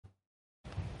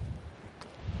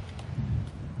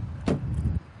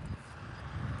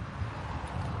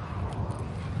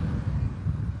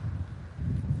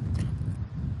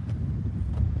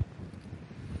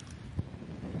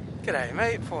G'day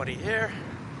mate, 40 here.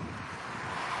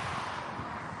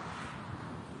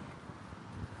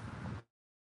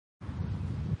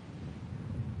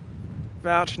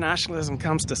 Vouch nationalism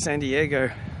comes to San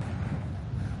Diego.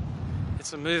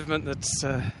 It's a movement that's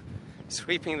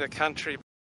sweeping the country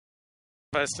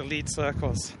by most elite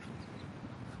circles.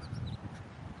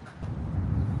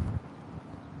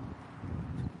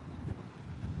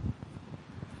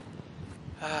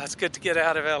 It's good to get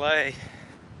out of LA.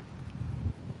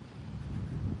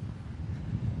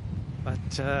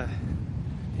 But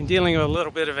in dealing with a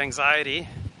little bit of anxiety,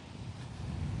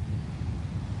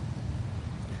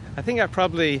 I think I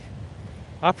probably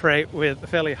operate with a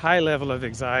fairly high level of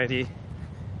anxiety,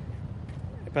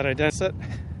 but I don't sit.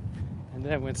 And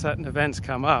then when certain events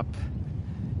come up,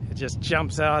 it just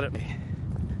jumps out at me.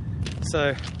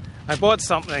 So I bought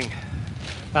something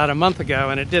about a month ago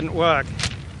and it didn't work.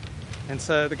 And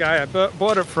so the guy I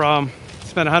bought it from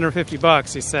spent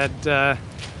 $150. He said,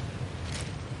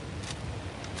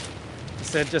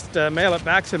 just mail it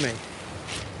back to me.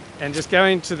 And just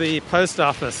going to the post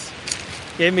office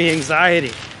gave me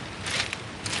anxiety.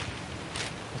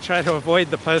 I try to avoid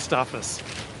the post office.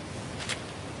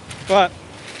 But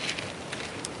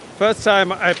first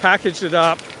time I packaged it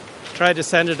up, tried to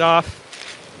send it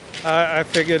off, I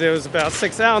figured it was about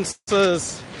 6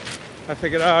 ounces. I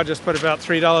figured, I'll just put about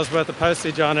 $3 worth of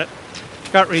postage on it.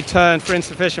 Got returned for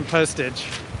insufficient postage.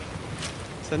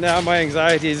 So now my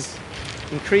anxiety is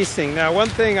increasing. Now, one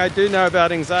thing I do know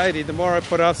about anxiety, the more I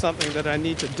put off something that I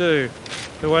need to do,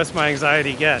 the worse my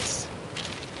anxiety gets.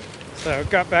 So I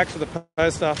got back to the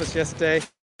post office yesterday,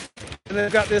 and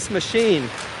they've got this machine,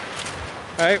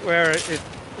 right, where it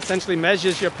essentially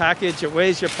measures your package, it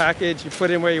weighs your package, you put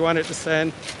in where you want it to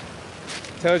send,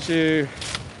 tells you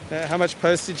how much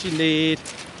postage you need.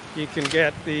 You can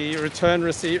get the return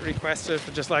receipt requested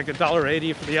for just like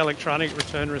 $1.80 for the electronic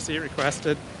return receipt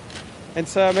requested. And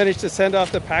so I managed to send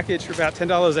off the package for about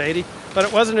 $10.80, but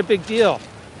it wasn't a big deal.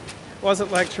 It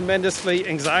wasn't like tremendously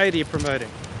anxiety promoting.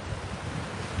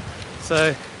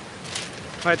 So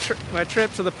my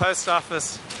trip to the post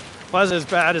office wasn't as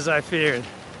bad as I feared.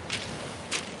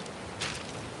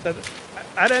 So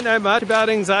I don't know much about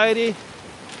anxiety.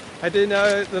 I do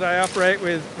know that I operate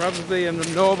with probably a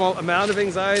normal amount of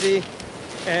anxiety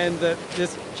and that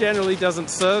this generally doesn't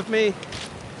serve me.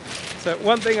 So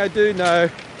one thing I do know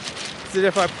is that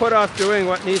if I put off doing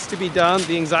what needs to be done,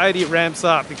 the anxiety ramps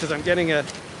up because I'm getting a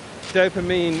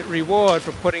dopamine reward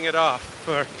for putting it off,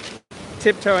 for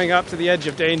tiptoeing up to the edge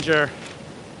of danger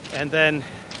and then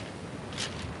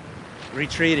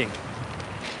retreating.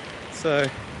 So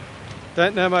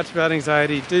don't know much about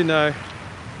anxiety, do know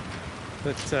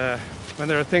that when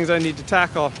there are things I need to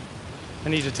tackle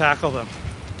them.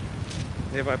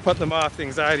 If I put them off, the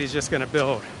anxiety is just going to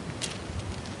build.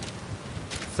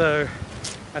 So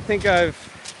I think I've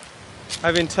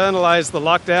internalized the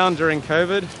lockdown during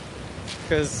COVID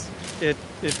because it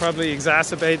probably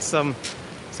exacerbates some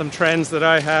trends that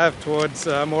I have towards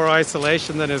more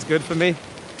isolation than is good for me.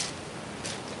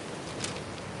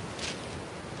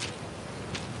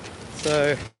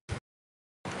 So,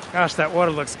 gosh, that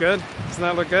water looks good. Doesn't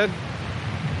that look good?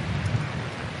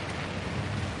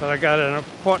 But I got an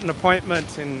important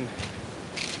appointment in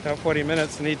about 40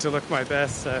 minutes. I need to look my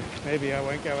best, so maybe I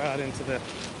won't go out into the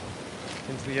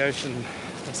ocean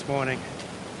this morning.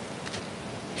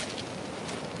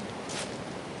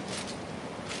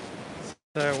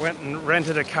 So I went and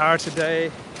rented a car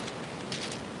today.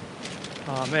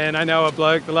 Oh man, I know a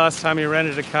bloke, the last time he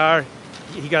rented a car,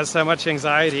 he got so much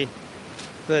anxiety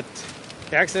that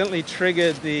he accidentally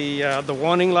triggered the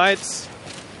warning lights,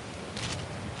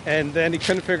 and then he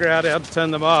couldn't figure out how to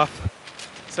turn them off.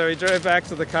 So he drove back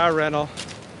to the car rental,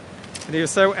 and he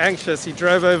was so anxious he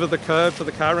drove over the curb to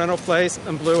the car rental place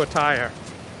and blew a tire.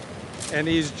 And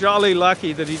he's jolly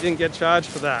lucky that he didn't get charged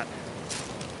for that.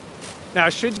 Now, I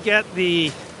should get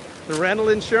the rental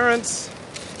insurance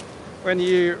when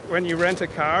you rent a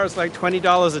car. It's like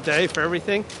 $20 a day for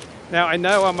everything. Now, I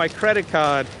know on my credit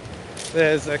card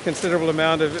there's a considerable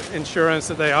amount of insurance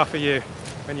that they offer you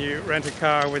when you rent a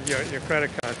car with your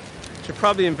credit card. Should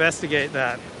probably investigate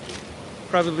that.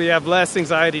 Probably have less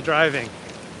anxiety driving.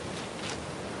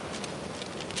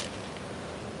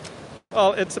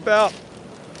 Well, it's about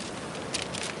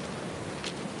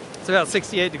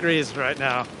 68 degrees right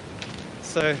now.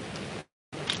 So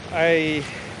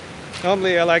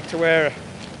normally I like to wear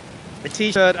a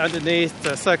t-shirt underneath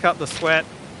to soak up the sweat,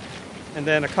 and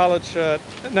then a collared shirt,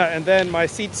 and then my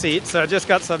seat. So I just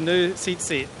got some new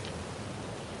seat.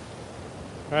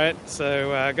 Right,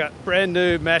 so I got brand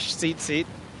new mesh seat.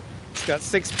 It's got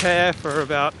 6 pair for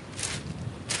about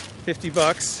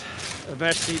 $50. a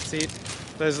mesh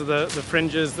tzitzit. Those are the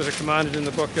fringes that are commanded in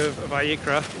the book of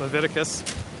Vayikra, Leviticus.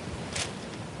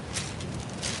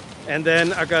 And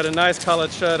then I got a nice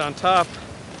collared shirt on top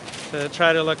to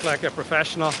try to look like a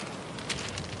professional.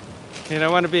 You know,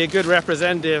 I want to be a good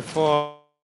representative for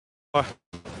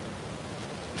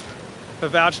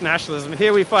vouch nationalism.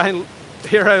 Here we find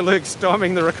Hero Luke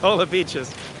storming the Ricola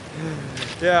beaches.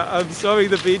 Yeah, I'm storming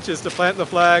the beaches to plant the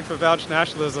flag for vouch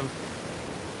nationalism.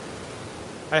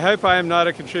 I hope I am not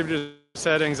a contributor to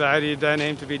sad anxiety. You don't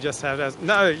aim to be just have as.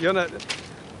 No, you're not.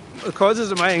 The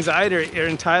causes of my anxiety are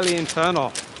entirely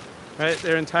internal, right?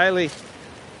 They're entirely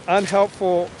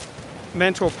unhelpful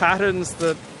mental patterns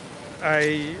that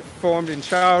I formed in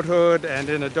childhood and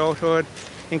in adulthood,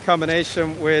 in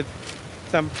combination with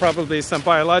probably some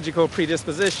biological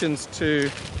predispositions to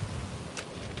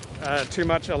too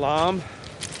much alarm.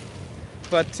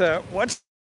 But what's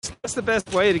the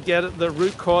best way to get at the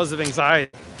root cause of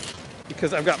anxiety?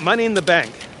 Because I've got money in the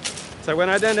bank. So when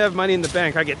I don't have money in the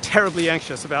bank, I get terribly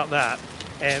anxious about that.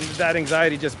 And that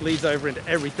anxiety just bleeds over into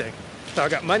everything. So I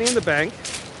got money in the bank.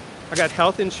 I got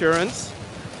health insurance.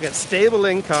 I got stable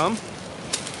income.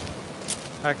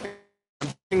 I'm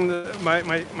getting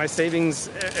my savings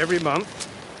every month.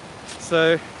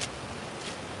 So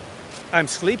I'm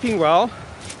sleeping well.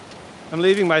 I'm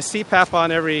leaving my CPAP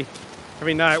on every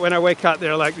night. When I wake up,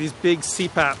 there are like these big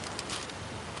CPAP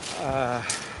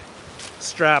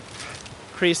strap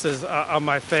creases on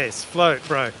my face. Float,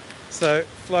 bro. So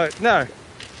float. No.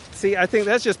 See, I think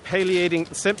that's just palliating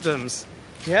symptoms.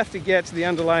 You have to get to the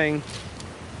underlying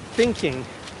thinking,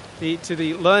 to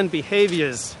the learned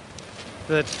behaviors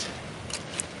that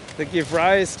give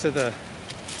rise to the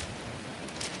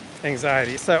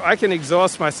anxiety. So I can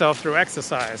exhaust myself through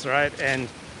exercise, right? And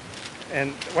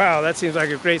wow, that seems like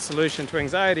a great solution to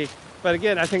anxiety. But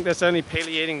again, I think that's only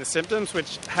palliating the symptoms,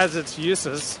 which has its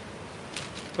uses.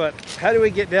 But how do we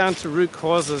get down to root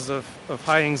causes of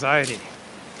high anxiety?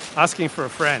 Asking for a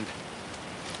friend.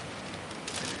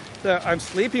 So I'm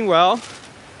sleeping well.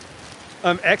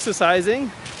 I'm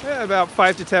exercising about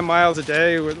 5 to 10 miles a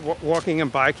day with walking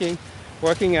and biking,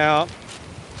 working out.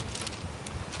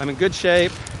 I'm in good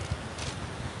shape.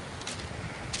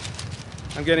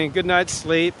 I'm getting a good night's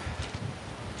sleep,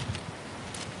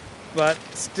 but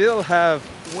still have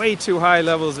way too high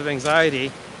levels of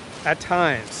anxiety at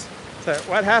times. So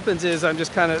what happens is I'm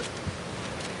just kind of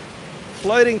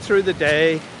floating through the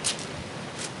day,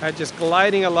 just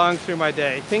gliding along through my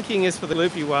day. Thinking is for the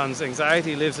loopy ones.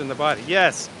 Anxiety lives in the body.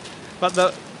 Yes, but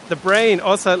the brain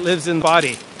also lives in the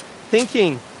body.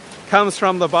 Thinking comes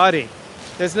from the body.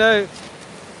 There's no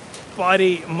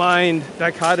body-mind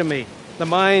dichotomy. The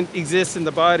mind exists in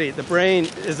the body. The brain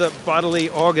is a bodily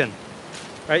organ,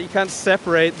 right? You can't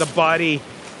separate the body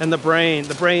and the brain.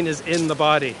 The brain is in the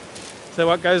body. So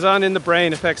what goes on in the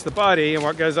brain affects the body, and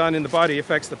what goes on in the body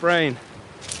affects the brain.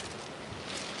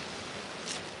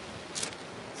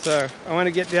 So I want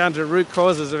to get down to root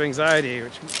causes of anxiety,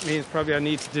 which means probably I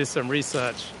need to do some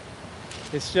research.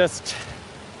 It's just,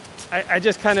 I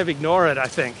just kind of ignore it, I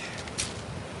think.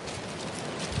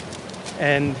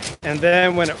 And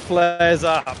then when it flares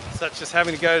up, such as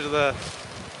having to go to the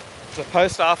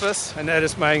post office, I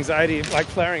noticed my anxiety like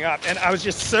flaring up. And I was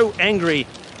just so angry.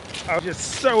 I was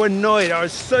just so annoyed. I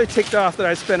was so ticked off that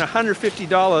I spent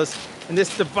 $150 and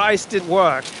this device didn't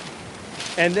work.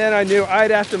 And then I knew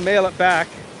I'd have to mail it back.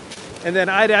 And then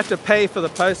I'd have to pay for the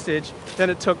postage.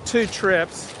 Then it took 2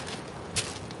 trips.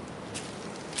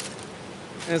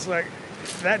 And it's like,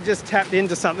 that just tapped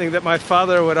into something that my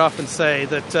father would often say,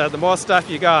 that the more stuff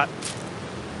you got.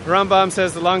 Rambam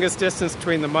says the longest distance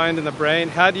between the mind and the brain.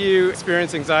 How do you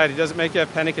experience anxiety? Does it make you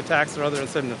have panic attacks or other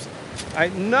symptoms?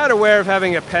 I'm not aware of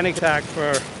having a panic attack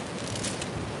for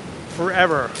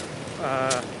forever.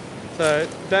 So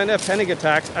don't have panic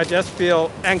attacks. I just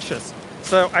feel anxious.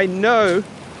 So I know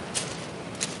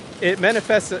it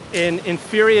manifests in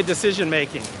inferior decision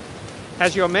making.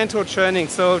 Has your mental churning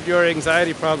solved your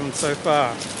anxiety problem so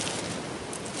far?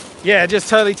 Yeah, just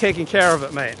totally taking care of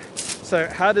it, mate. So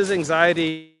how does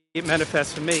anxiety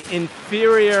manifest for me?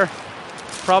 Inferior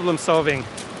problem-solving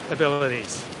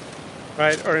abilities,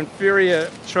 right? Or inferior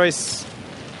choice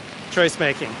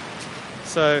making.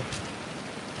 So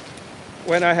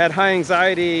when I had high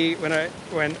anxiety,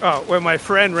 when my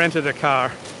friend rented a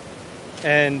car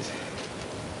and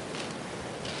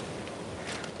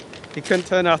he couldn't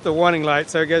turn off the warning light,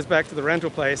 so he goes back to the rental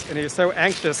place, and he was so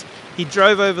anxious, he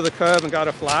drove over the curb and got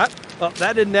a flat. Well,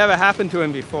 that had never happened to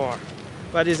him before.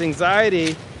 But his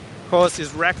anxiety caused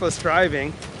his reckless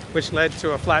driving, which led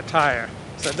to a flat tire.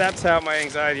 So that's how my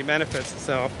anxiety manifests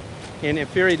itself, in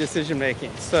inferior decision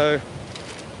making. So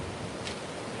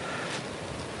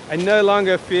I no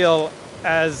longer feel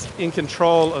as in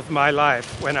control of my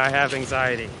life when I have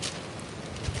anxiety.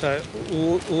 So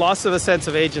loss of a sense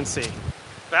of agency.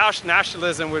 Welsh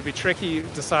nationalism would be tricky to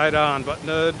decide on, but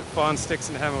Nerd, Fawn, Sticks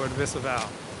and Hammer would disavow.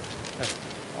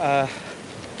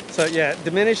 So yeah,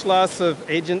 diminished loss of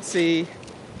agency,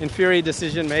 inferior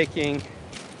decision making,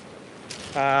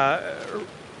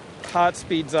 heart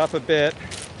speeds up a bit.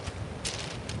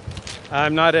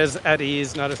 I'm not as at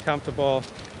ease, not as comfortable,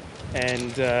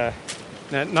 and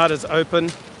not as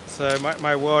open. So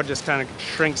my world just kind of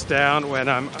shrinks down when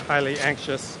I'm highly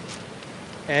anxious.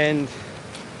 And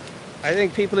I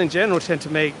think people in general tend to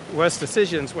make worse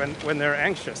decisions when they're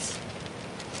anxious,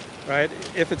 right?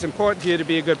 If it's important to you to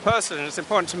be a good person, and it's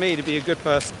important to me to be a good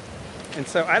person. And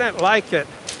so I don't like it,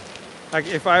 like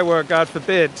if I were, God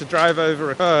forbid, to drive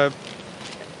over a curb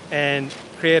and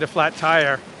create a flat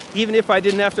tire, even if I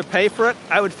didn't have to pay for it,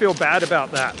 I would feel bad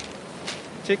about that.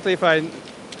 Particularly if I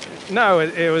know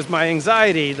it was my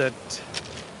anxiety that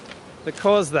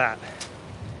caused that.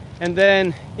 And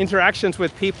then interactions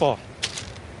with people.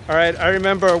 All right, I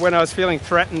remember when I was feeling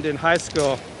threatened in high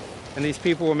school and these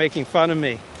people were making fun of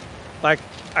me. Like,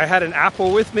 I had an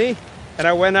apple with me and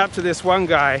I went up to this one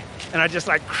guy and I just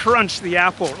like crunched the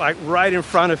apple like right in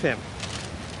front of him.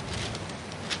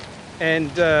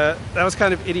 And that was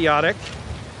kind of idiotic.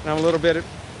 And I'm a little bit,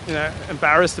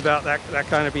 embarrassed about that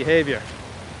kind of behavior.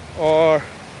 Or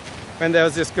when there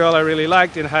was this girl I really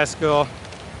liked in high school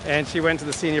and she went to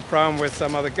the senior prom with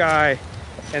some other guy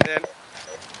and then,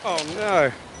 oh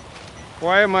no,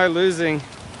 why am I losing?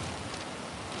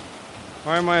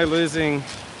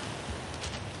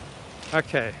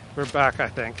 Okay, we're back, I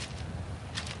think.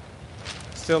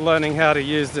 Still learning how to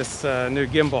use this new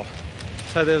gimbal.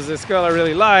 So there was this girl I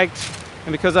really liked,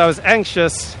 and because I was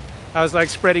anxious, I was like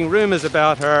spreading rumors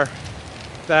about her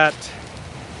that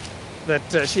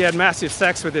she had massive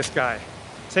sex with this guy.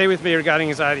 Say with me regarding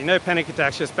anxiety: no panic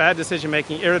attacks, just bad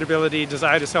decision-making, irritability,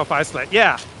 desire to self-isolate.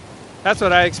 Yeah, that's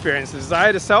what I experienced. The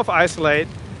desire to self-isolate,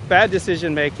 bad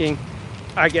decision-making.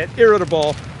 I get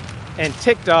irritable and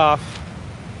ticked off.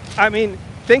 I mean,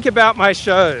 think about my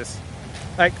shows.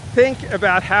 Like, think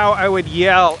about how I would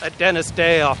yell at Dennis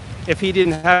Dale if he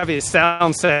didn't have his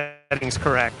sound settings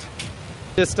correct.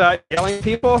 Just start yelling at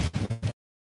people?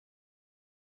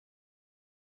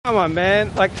 Come on,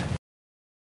 man. Like,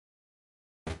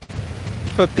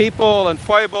 for people and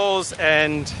foibles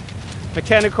and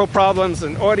mechanical problems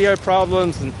and audio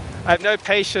problems, and I have no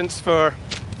patience for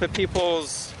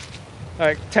people's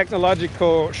like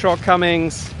technological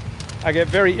shortcomings. I get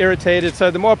very irritated. So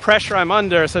the more pressure I'm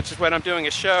under, such as when I'm doing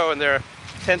a show and there are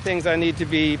 10 things I need to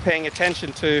be paying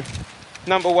attention to.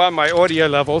 Number one, my audio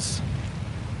levels.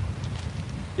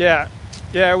 Yeah,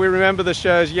 we remember the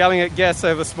shows, yelling at guests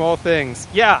over small things.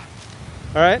 Yeah,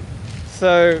 all right?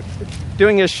 So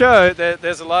doing a show,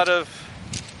 there's a lot of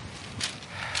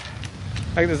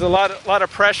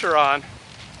pressure on.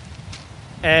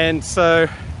 And so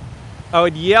I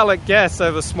would yell at guests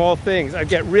over small things. I'd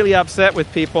get really upset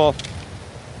with people.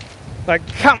 Like,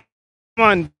 come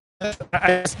on.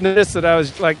 I just noticed that I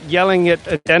was like yelling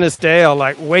at Dennis Dale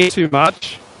like way too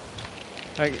much.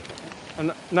 Like,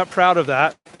 I'm not proud of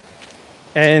that.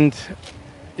 And,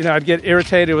 I'd get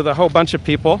irritated with a whole bunch of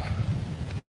people.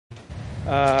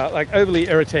 Like overly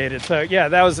irritated. So yeah,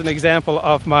 that was an example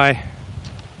of my,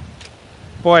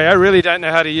 boy, I really don't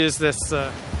know how to use this.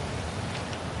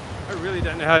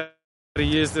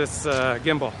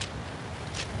 Gimbal.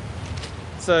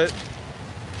 So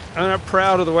I'm not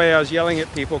proud of the way I was yelling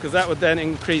at people, because that would then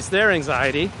increase their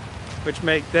anxiety, which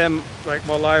make them like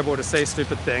more liable to say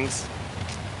stupid things.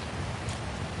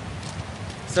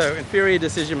 So inferior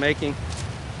decision making.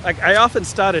 Like, I often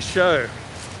start a show,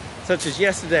 such as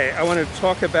yesterday. I wanted to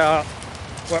talk about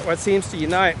what seems to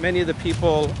unite many of the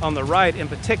people on the right in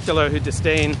particular who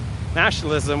disdain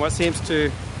nationalism. What seems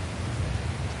to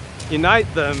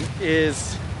unite them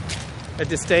is a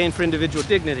disdain for individual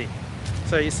dignity.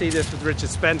 So you see this with Richard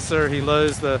Spencer. He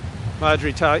loathes the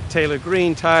Marjorie Taylor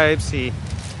Greene types. He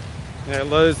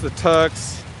loathes the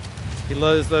Turks. He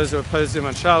loathes those who oppose him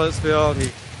on Charlottesville.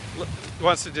 He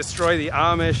wants to destroy the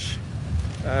Amish,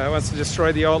 wants to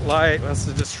destroy the alt-right, wants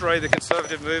to destroy the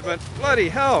conservative movement. Bloody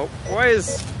hell, why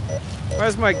is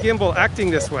my gimbal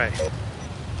acting this way?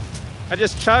 I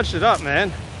just charged it up,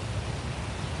 man.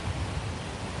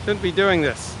 Shouldn't be doing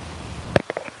this.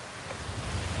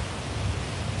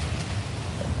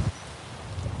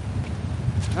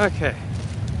 Okay.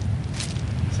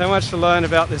 So much to learn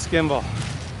about this gimbal.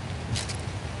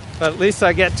 But at least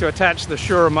I get to attach the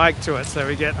Shure mic to it, so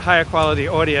we get higher quality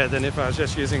audio than if I was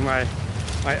just using my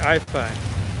iPhone.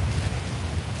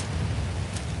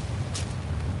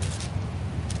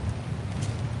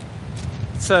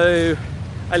 So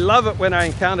I love it when I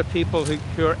encounter people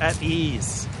who are at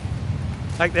ease.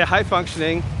 Like they're high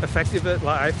functioning, effective at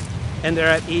life, and they're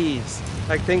at ease.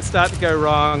 Like things start to go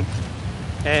wrong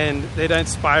and they don't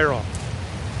spiral.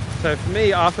 So for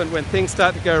me, often when things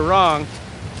start to go wrong,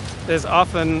 there's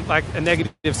often like a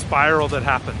negative spiral that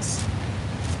happens.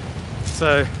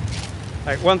 So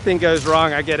like one thing goes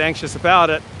wrong, I get anxious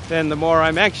about it. Then the more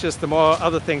I'm anxious, the more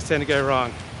other things tend to go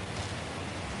wrong.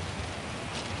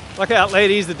 Look out,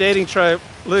 ladies, the dating trope.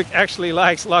 Luke actually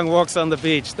likes long walks on the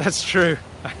beach. That's true.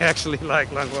 I actually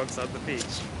like long walks on the beach.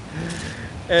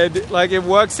 And like in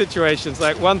work situations,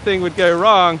 like one thing would go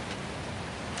wrong,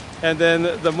 and then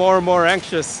the more and more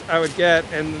anxious I would get,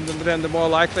 and then the more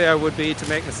likely I would be to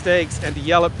make mistakes and to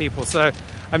yell at people. So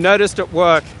I've noticed at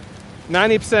work,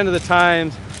 90% of the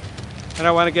time, when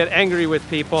I want to get angry with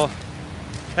people,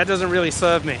 that doesn't really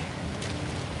serve me.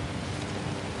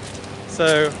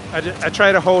 So I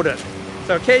try to hold it.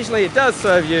 So occasionally it does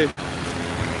serve you,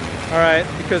 all right,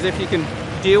 because if you can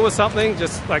deal with something,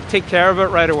 just like take care of it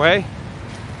right away,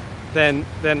 then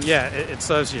yeah, it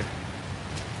serves you.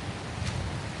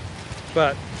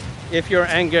 But if your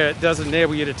anger doesn't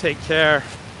enable you to take care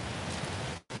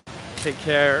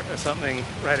of something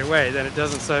right away, then it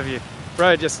doesn't serve you.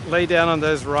 Bro, just lay down on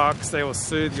those rocks. They will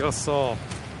soothe your soul.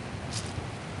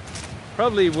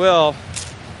 Probably will,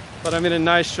 but I'm in a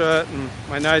nice shirt and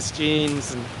my nice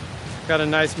jeans and got a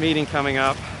nice meeting coming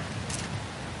up.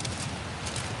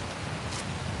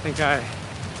 I think I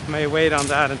may wait on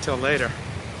that until later.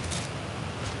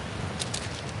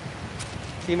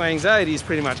 See, my anxiety is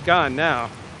pretty much gone now.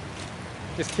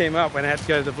 Just came up when I had to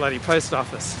go to the bloody post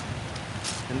office.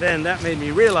 And then that made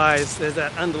me realize there's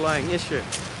that underlying issue.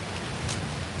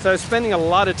 So spending a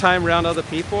lot of time around other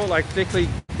people, like particularly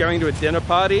going to a dinner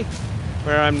party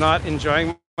where I'm not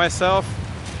enjoying myself,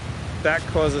 that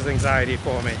causes anxiety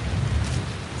for me.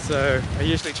 So I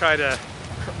usually try to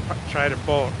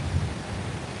bolt.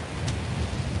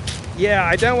 Yeah,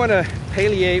 I don't want to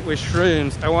palliate with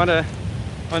shrooms. I want to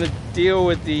deal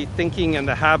with the thinking and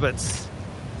the habits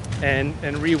and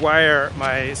rewire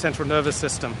my central nervous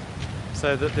system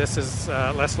so that this is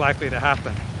less likely to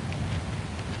happen.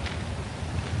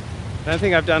 I don't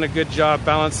think I've done a good job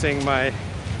balancing my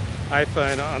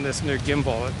iPhone on this new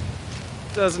gimbal.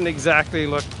 It doesn't exactly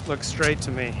look straight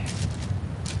to me.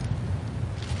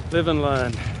 Live and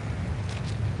learn.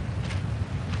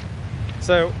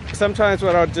 So sometimes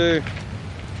what I'll do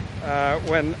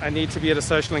when I need to be at a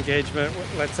social engagement,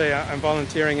 let's say I'm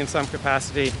volunteering in some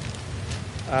capacity,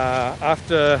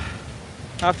 after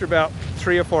about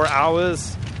 3 or 4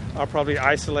 hours, I'll probably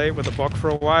isolate with a book for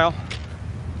a while.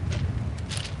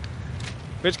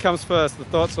 Which comes first, the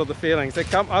thoughts or the feelings? They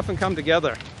often come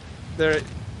together.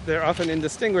 They're often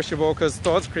indistinguishable because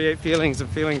thoughts create feelings and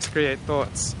feelings create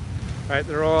thoughts. Right?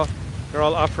 They're all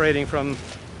operating from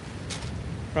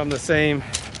the same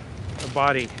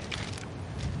body.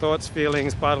 Thoughts,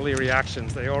 feelings, bodily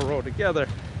reactions, they all roll together.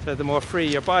 So the more free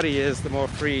your body is, the more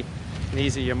free and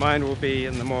easy your mind will be,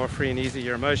 and the more free and easy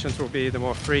your emotions will be. The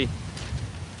more free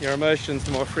your emotions,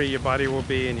 the more free your body will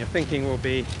be and your thinking will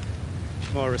be.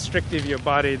 The more restrictive your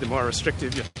body, the more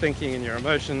restrictive your thinking and your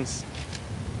emotions.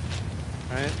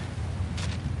 Right?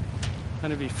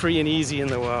 Trying to be free and easy in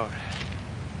the world.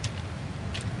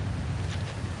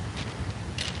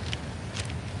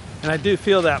 And I do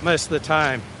feel that most of the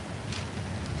time.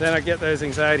 Then I get those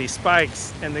anxiety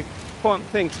spikes. And the important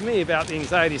thing to me about the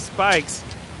anxiety spikes,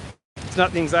 it's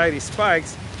not the anxiety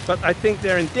spikes, but I think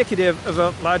they're indicative of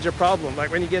a larger problem. Like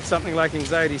when you get something like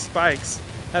anxiety spikes,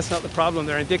 that's not the problem.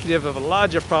 They're indicative of a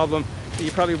larger problem that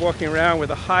you're probably walking around with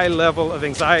a high level of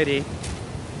anxiety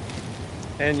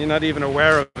and you're not even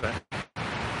aware of it.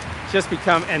 It's just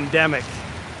become endemic.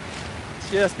 It's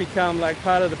just become like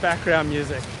part of the background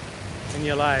music in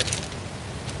your life.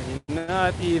 And you're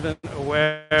not even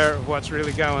aware of what's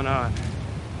really going on.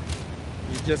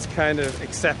 You just kind of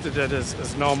accepted it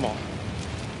as normal.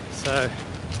 So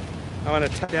I want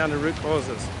to cut down the root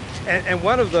causes. And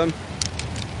one of them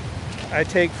I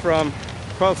take from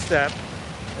 12th step.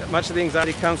 Much of the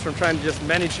anxiety comes from trying to just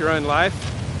manage your own life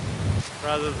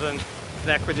rather than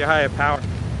connect with your higher power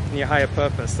and your higher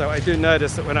purpose. So I do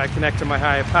notice that when I connect to my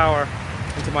higher power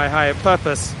and to my higher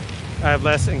purpose, I have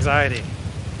less anxiety.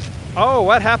 Oh,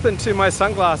 what happened to my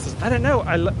sunglasses? I don't know.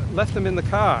 I left them in the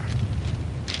car.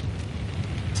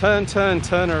 Turn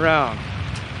around.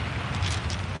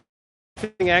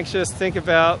 Feeling anxious, think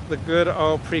about the good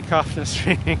old pre-Kaufman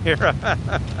streaming era.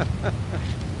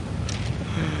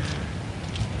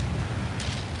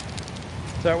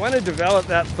 So I want to develop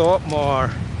that thought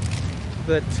more,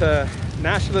 that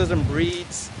nationalism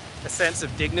breeds a sense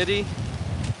of dignity,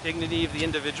 dignity of the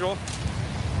individual.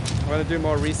 I want to do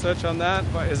more research on that.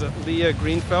 But is it Leah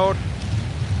Greenfeld?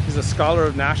 He's a scholar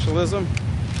of nationalism.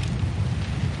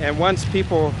 And once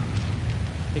people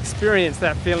experience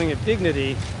that feeling of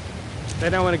dignity, they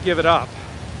don't want to give it up.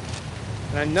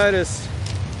 And I notice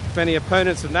many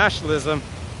opponents of nationalism,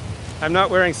 I'm not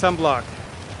wearing sunblock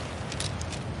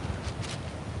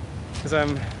because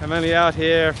I'm only out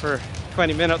here for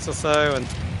 20 minutes or so,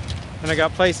 and I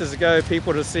got places to go,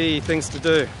 people to see, things to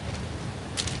do.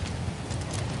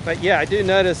 But yeah, I do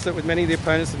notice that with many of the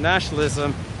opponents of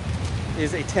nationalism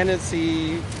is a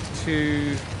tendency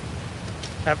to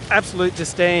have absolute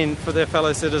disdain for their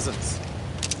fellow citizens.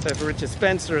 So for Richard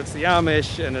Spencer, it's the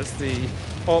Amish, and it's the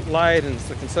alt-right, and it's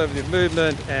the conservative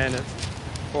movement, and it's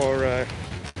for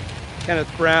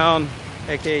Kenneth Brown,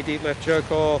 aka Deep Left Joe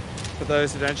Call, for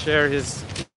those who don't share his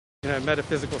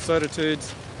metaphysical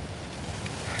certitudes.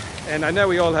 And I know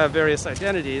we all have various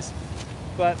identities,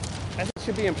 but I think it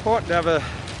should be important to have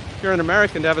if you're an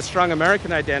American, to have a strong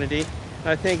American identity. And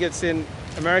I think it's in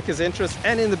America's interest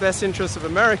and in the best interest of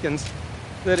Americans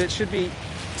that it should be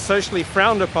socially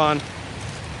frowned upon to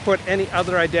put any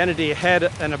other identity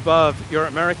ahead and above your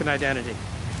American identity.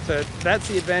 So that's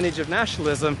the advantage of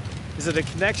nationalism, is that it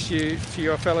connects you to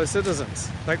your fellow citizens.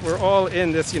 Like, we're all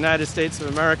in this United States of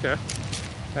America.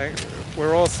 Right?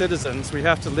 We're all citizens. We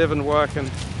have to live and work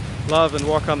and love and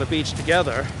walk on the beach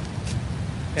together.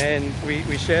 And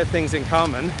we share things in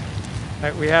common.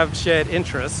 Right? We have shared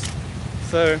interests.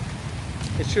 So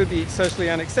it should be socially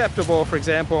unacceptable, for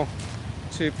example,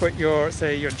 to put your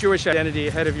Jewish identity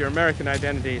ahead of your American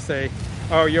identity. Say,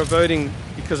 oh, you're voting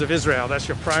because of Israel. That's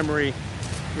your primary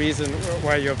reason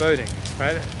why you're voting,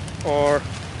 right? Or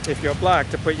if you're black,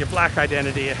 to put your black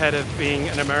identity ahead of being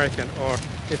an American. Or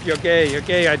if you're gay, your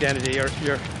gay identity. Or if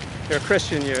you're a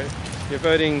Christian, you're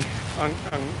voting on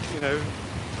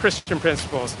Christian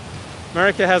principles.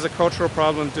 America has a cultural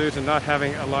problem due to not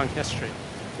having a long history.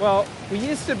 Well, we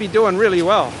used to be doing really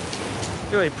well.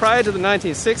 Really, prior to the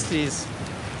 1960s,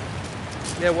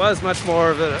 there was much more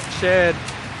of a shared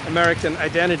American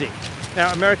identity.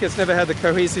 Now, America's never had the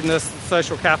cohesiveness, the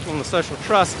social capital, and the social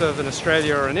trust of an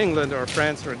Australia or an England or a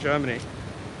France or a Germany.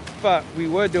 But we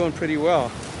were doing pretty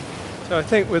well. So I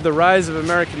think with the rise of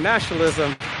American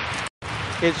nationalism,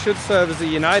 it should serve as a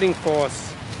uniting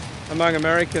force among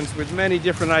Americans with many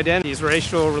different identities: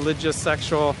 racial, religious,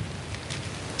 sexual,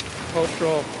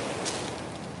 cultural.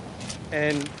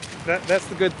 And that's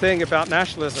the good thing about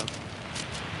nationalism.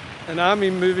 An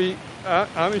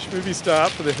Amish movie star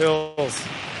for the hills.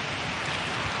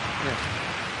 Yeah.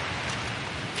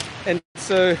 And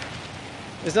so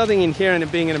there's nothing inherent in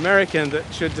being an American that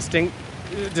should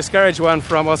discourage one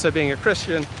from also being a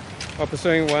Christian or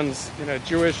pursuing one's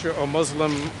Jewish or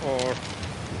Muslim or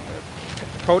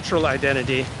cultural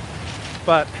identity.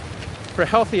 But for a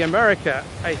healthy America,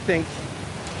 I think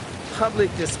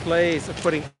public displays of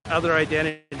putting other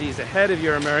identities ahead of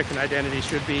your American identity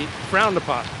should be frowned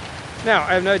upon. Now,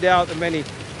 I have no doubt that many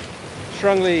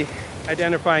strongly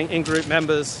identifying in-group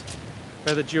members,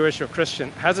 whether Jewish or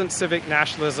Christian, hasn't civic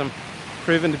nationalism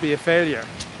proven to be a failure?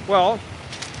 Well,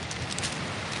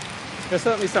 there's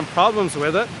certainly some problems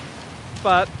with it,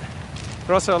 but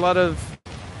there are also a lot of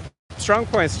strong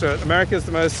points to it. America is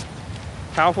the most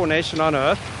powerful nation on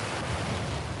earth.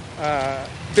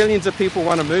 Billions of people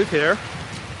want to move here.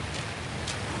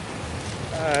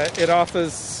 It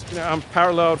offers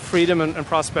unparalleled freedom and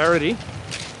prosperity.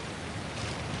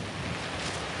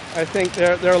 I think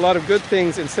there are a lot of good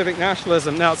things in civic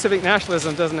nationalism. Now, civic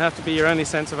nationalism doesn't have to be your only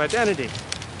sense of identity.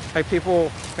 Like,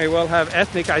 people may well have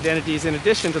ethnic identities in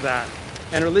addition to that,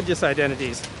 and religious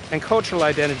identities, and cultural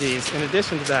identities in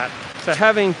addition to that. So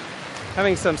having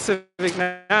some civic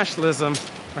nationalism,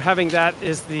 or having that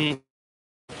is the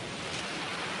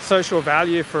social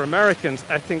value for Americans,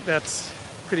 I think that's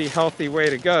a pretty healthy way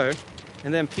to go.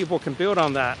 And then people can build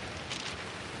on that.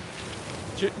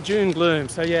 June gloom,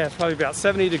 so yeah, it's probably about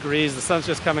 70 degrees, the sun's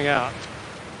just coming out.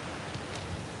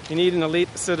 You need an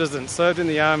elite citizen, served in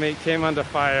the army, came under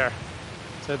fire,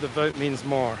 so the vote means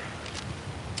more.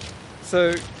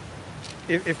 So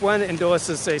if one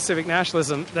endorses, say, civic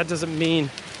nationalism, that doesn't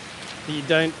mean that you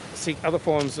don't seek other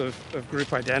forms of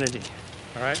group identity,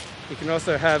 all right? You can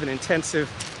also have an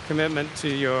intensive commitment to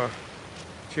your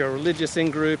religious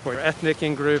in-group or your ethnic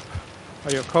in-group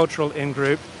or your cultural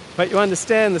in-group. But you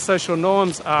understand the social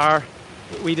norms are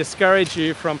that we discourage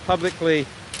you from publicly,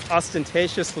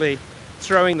 ostentatiously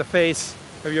throwing the face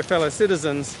of your fellow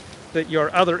citizens that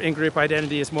your other in-group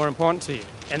identity is more important to you.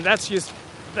 And that's the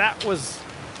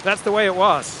way it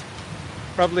was.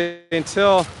 Probably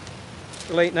until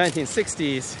the late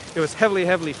 1960s, it was heavily,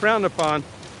 heavily frowned upon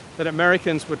that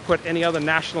Americans would put any other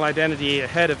national identity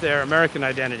ahead of their American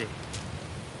identity.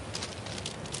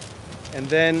 And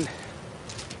then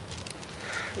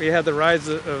we had the rise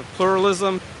of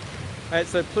pluralism. Right,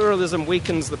 so pluralism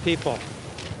weakens the people.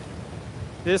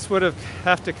 This would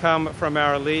have to come from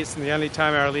our elites, and the only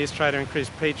time our elites try to increase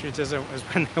patriotism is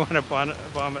when they want to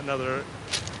bomb another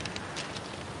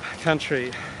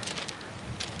country.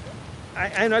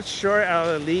 I'm not sure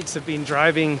our elites have been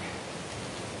driving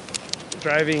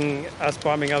us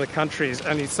bombing other countries,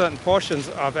 only certain portions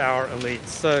of our elites.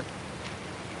 So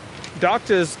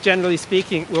doctors, generally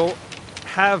speaking, will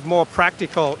have more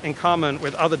practical in common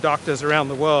with other doctors around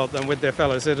the world than with their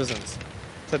fellow citizens.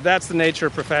 So that's the nature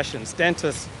of professions.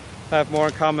 Dentists have more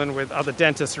in common with other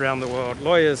dentists around the world.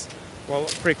 Lawyers will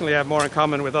frequently have more in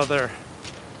common with other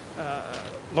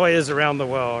lawyers around the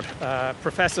world.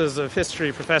 Professors of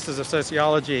history, professors of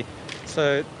sociology.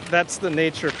 So that's the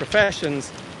nature of professions,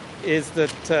 is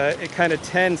that it kind of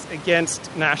tends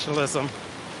against nationalism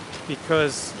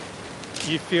because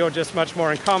you feel just much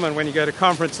more in common when you go to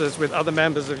conferences with other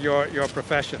members of your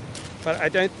profession. But I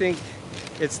don't think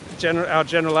it's our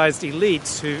generalized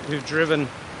elites who've driven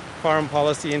foreign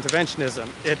policy interventionism.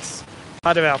 It's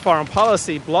part of our foreign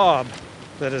policy blob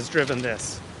that has driven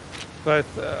this,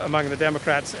 both among the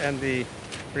Democrats and the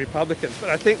Republicans.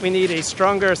 But I think we need a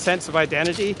stronger sense of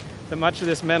identity. That much of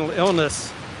this mental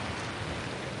illness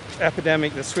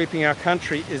epidemic that's sweeping our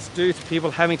country is due to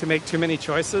people having to make too many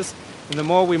choices. And the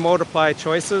more we multiply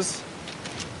choices,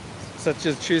 such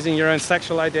as choosing your own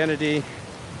sexual identity,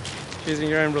 choosing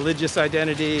your own religious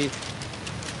identity,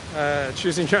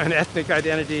 choosing your own ethnic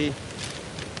identity,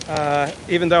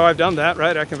 even though I've done that,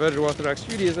 right? I converted to Orthodox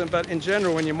Judaism, but in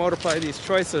general, when you multiply these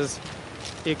choices,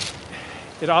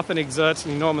 it often exerts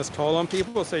an enormous toll on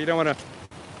people, so you don't want to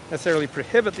necessarily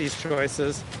prohibit these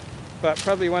choices, but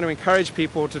probably want to encourage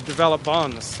people to develop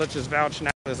bonds, such as vouch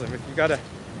nationalism.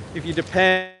 If you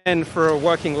depend for a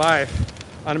working life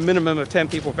on a minimum of 10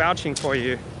 people vouching for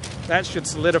you, that should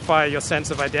solidify your sense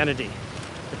of identity.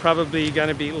 You're probably going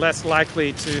to be less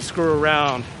likely to screw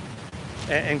around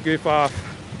and goof off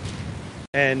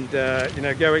and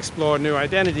go explore new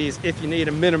identities if you need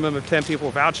a minimum of 10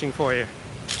 people vouching for you.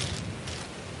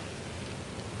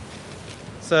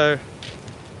 So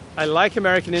I like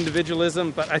American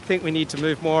individualism, but I think we need to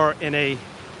move more in a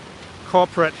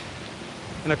corporate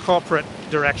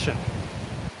direction,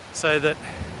 so that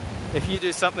if you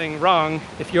do something wrong,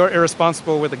 if you're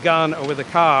irresponsible with a gun or with a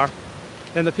car,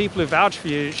 then the people who vouch for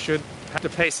you should have to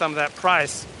pay some of that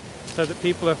price, so that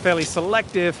people are fairly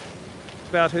selective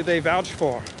about who they vouch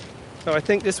for. So I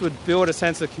think this would build a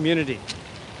sense of community.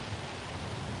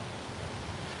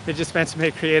 Bridget Spencer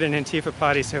may create an Antifa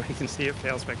party so we can see it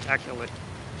fail spectacularly.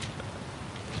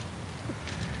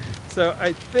 So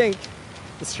I think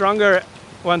the stronger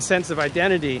one's sense of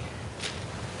identity,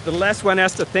 the less one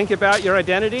has to think about your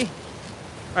identity,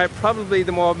 right? Probably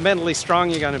the more mentally strong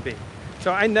you're going to be.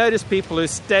 So I notice people who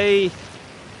stay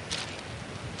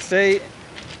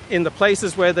in the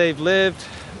places where they've lived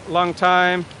a long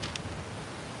time,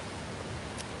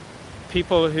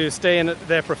 people who stay in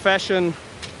their profession,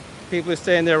 people who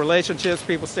stay in their relationships,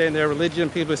 people who stay in their religion,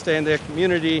 people who stay in their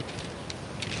community,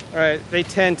 right? They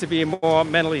tend to be more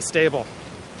mentally stable.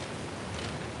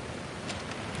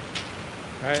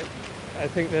 Right? I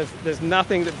think there's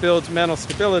nothing that builds mental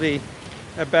stability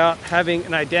about having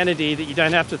an identity that you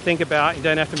don't have to think about, you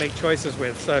don't have to make choices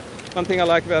with. So one thing I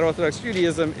like about Orthodox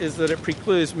Judaism is that it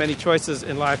precludes many choices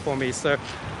in life for me. So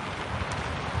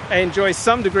I enjoy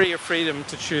some degree of freedom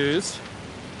to choose.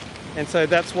 And so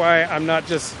that's why I'm not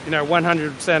just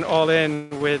 100% all in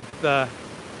with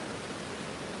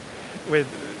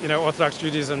Orthodox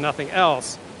Judaism, nothing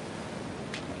else.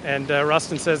 And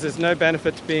Rustin says there's no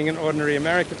benefit to being an ordinary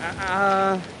American.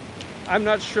 I'm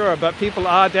not sure, but people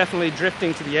are definitely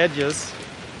drifting to the edges.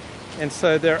 And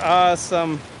so there are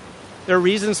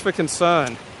reasons for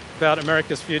concern about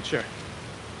America's future.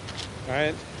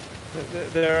 Right?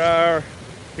 There are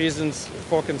reasons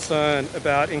for concern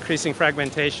about increasing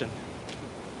fragmentation.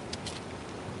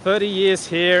 30 years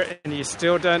here and you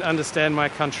still don't understand my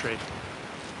country.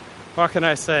 What can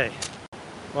I say?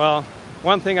 Well,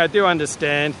 one thing I do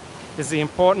understand is the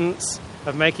importance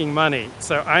of making money.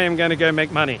 So I am going to go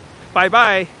make money.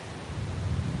 Bye-bye.